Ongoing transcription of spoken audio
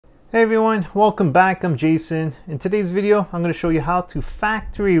Hey everyone, welcome back. I'm Jason. In today's video, I'm going to show you how to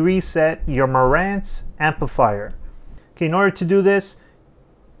factory reset your Marantz amplifier. Okay, in order to do this,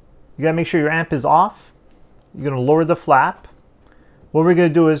 you got to make sure your amp is off. You're going to lower the flap. What we're going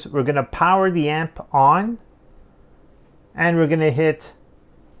to do is we're going to power the amp on, and we're going to hit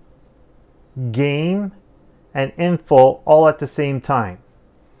gain and info all at the same time.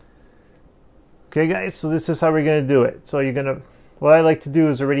 Okay guys, so this is how we're going to do it. So what I like to do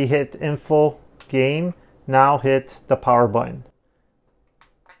is already hit info, gain, now hit the power button.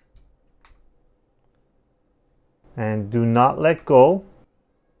 And do not let go.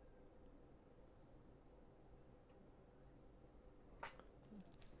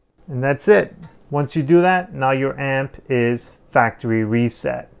 And that's it. Once you do that, now your amp is factory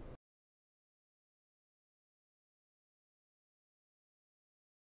reset.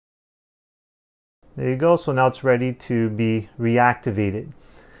 There you go. So now it's ready to be reactivated.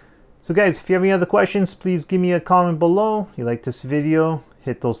 So guys, if you have any other questions, please give me a comment below. If you like this video,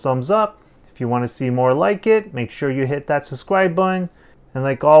 hit those thumbs up. If you want to see more like it, make sure you hit that subscribe button. And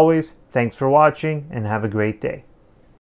like always, thanks for watching and have a great day.